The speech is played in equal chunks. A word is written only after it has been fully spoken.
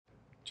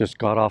Just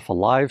got off a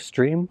live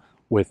stream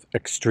with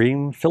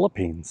Extreme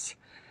Philippines.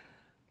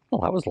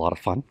 Well, that was a lot of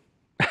fun.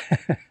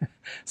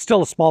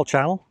 Still a small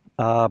channel.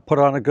 Put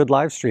on a good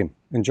live stream.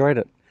 Enjoyed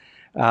it.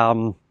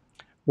 One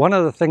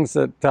of the things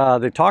that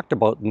they talked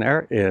about in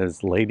there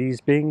is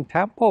ladies being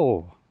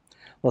Tampo.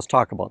 Let's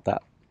talk about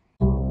that.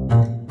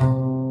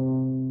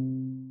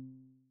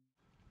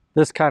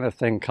 This kind of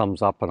thing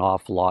comes up an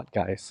awful lot,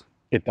 guys.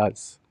 It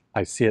does.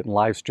 I see it in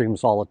live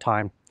streams all the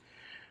time.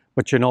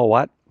 But you know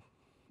what?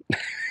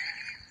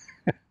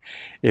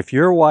 If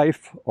your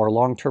wife or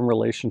long-term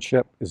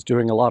relationship is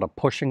doing a lot of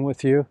pushing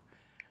with you,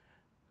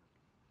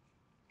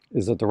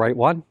 is it the right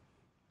one?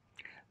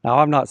 Now,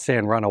 I'm not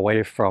saying run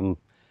away from,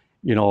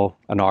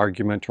 an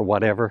argument or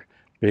whatever,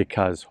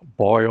 because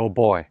boy, oh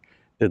boy,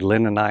 did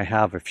Lynn and I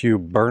have a few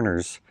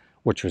burners,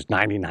 which was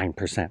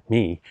 99%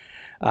 me,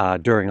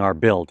 during our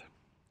build,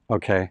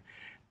 okay?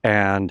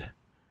 And,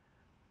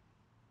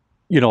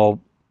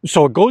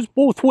 so it goes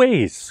both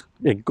ways.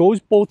 It goes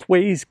both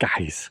ways,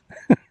 guys.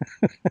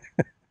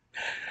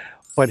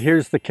 But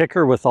here's the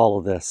kicker with all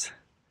of this.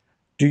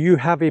 Do you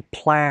have a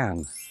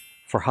plan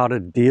for how to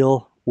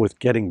deal with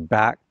getting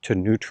back to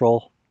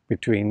neutral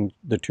between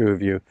the two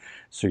of you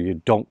so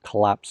you don't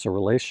collapse a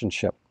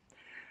relationship?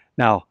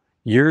 Now,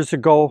 years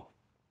ago,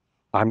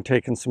 I'm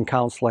taking some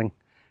counseling,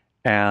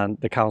 and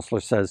the counselor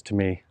says to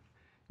me,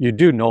 "You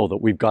do know that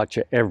we've got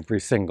you every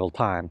single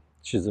time."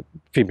 She's a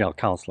female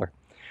counselor.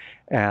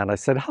 And I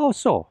said, "How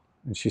so?"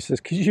 And she says,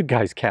 "Because you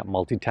guys can't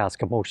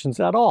multitask emotions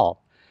at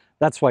all.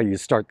 That's why you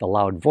start the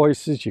loud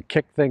voices, you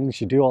kick things,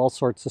 you do all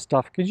sorts of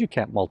stuff, because you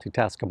can't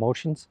multitask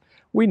emotions.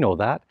 We know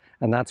that.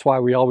 And that's why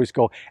we always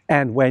go,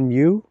 and when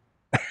you..."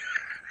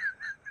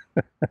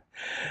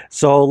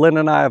 So Lynn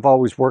and I have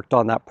always worked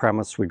on that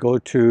premise. We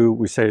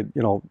say,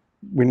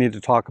 we need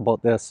to talk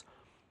about this.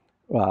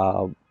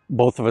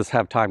 Both of us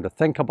have time to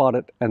think about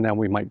it, and then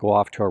we might go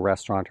off to a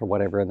restaurant or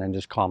whatever and then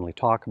just calmly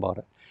talk about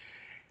it.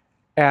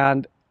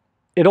 And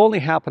it only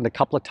happened a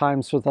couple of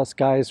times with us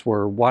guys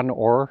where one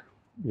or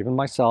even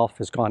myself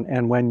has gone,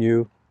 and when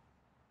you,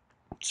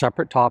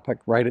 separate topic,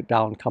 write it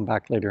down, come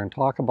back later and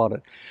talk about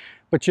it.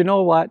 But you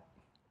know what?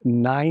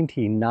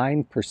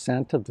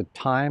 99% of the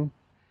time,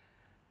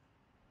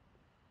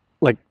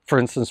 like for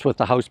instance with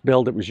the house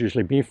build, it was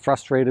usually me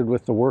frustrated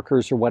with the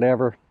workers or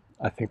whatever.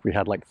 I think we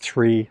had like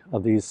 3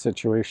 of these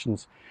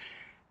situations.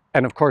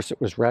 And of course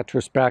it was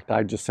retrospect.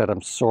 I just said,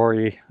 "I'm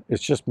sorry,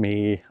 it's just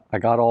me. I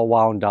got all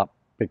wound up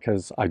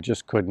because I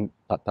just couldn't,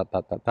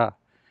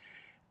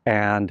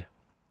 And,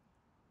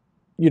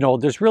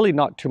 there's really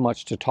not too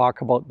much to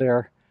talk about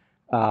there.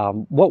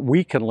 What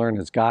we can learn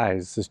as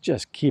guys is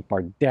just keep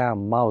our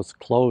damn mouths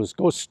closed.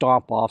 Go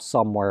stomp off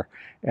somewhere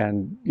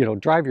and,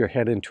 drive your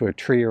head into a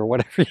tree or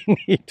whatever you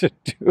need to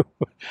do.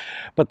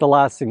 But the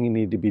last thing you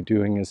need to be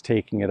doing is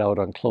taking it out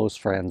on close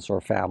friends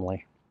or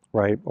family,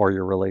 right? Or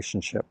your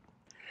relationship.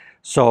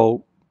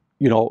 So,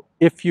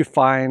 if you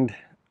find,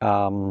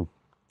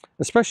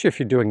 especially if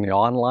you're doing the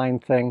online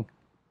thing,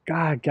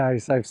 God,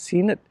 guys, I've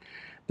seen it.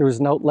 There was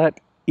an outlet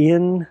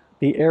in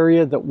the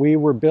area that we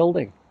were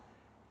building.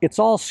 It's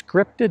all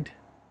scripted.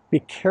 Be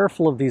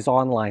careful of these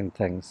online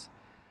things.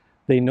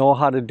 They know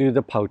how to do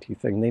the pouty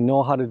thing. They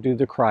know how to do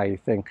the cry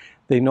thing.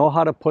 They know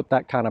how to put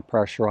that kind of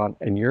pressure on,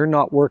 and you're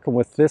not working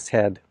with this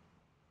head.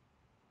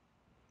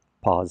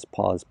 Pause.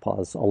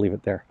 I'll leave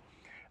it there.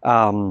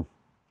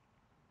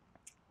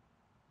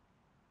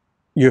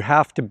 You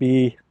have to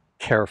be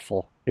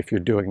careful if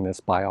you're doing this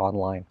by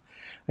online.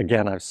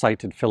 Again, I've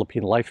cited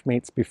Philippine life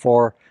mates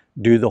before.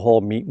 Do the whole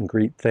meet and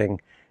greet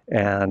thing.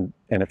 And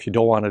if you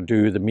don't want to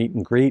do the meet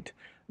and greet,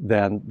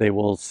 then they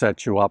will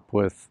set you up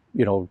with,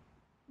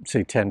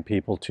 say 10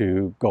 people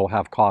to go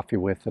have coffee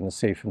with in a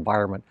safe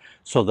environment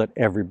so that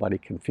everybody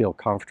can feel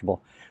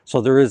comfortable. So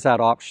there is that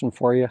option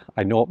for you.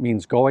 I know it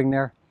means going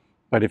there,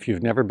 but if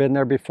you've never been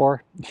there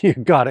before, you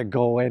got to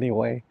go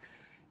anyway.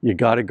 You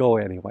got to go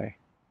anyway.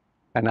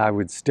 And I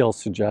would still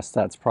suggest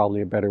that's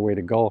probably a better way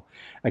to go.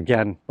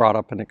 Again, brought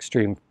up in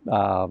Extreme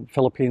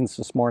Philippines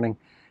this morning.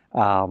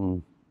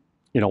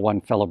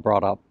 One fellow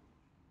brought up,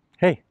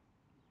 "Hey,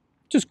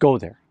 just go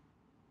there.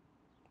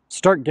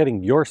 Start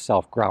getting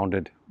yourself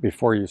grounded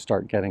before you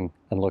start getting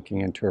and looking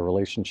into a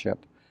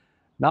relationship."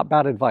 Not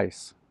bad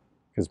advice,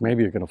 because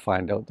maybe you're going to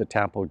find out that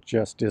Tampo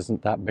just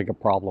isn't that big a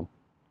problem.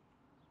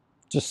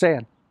 Just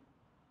saying.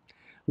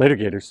 Later,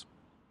 Gators.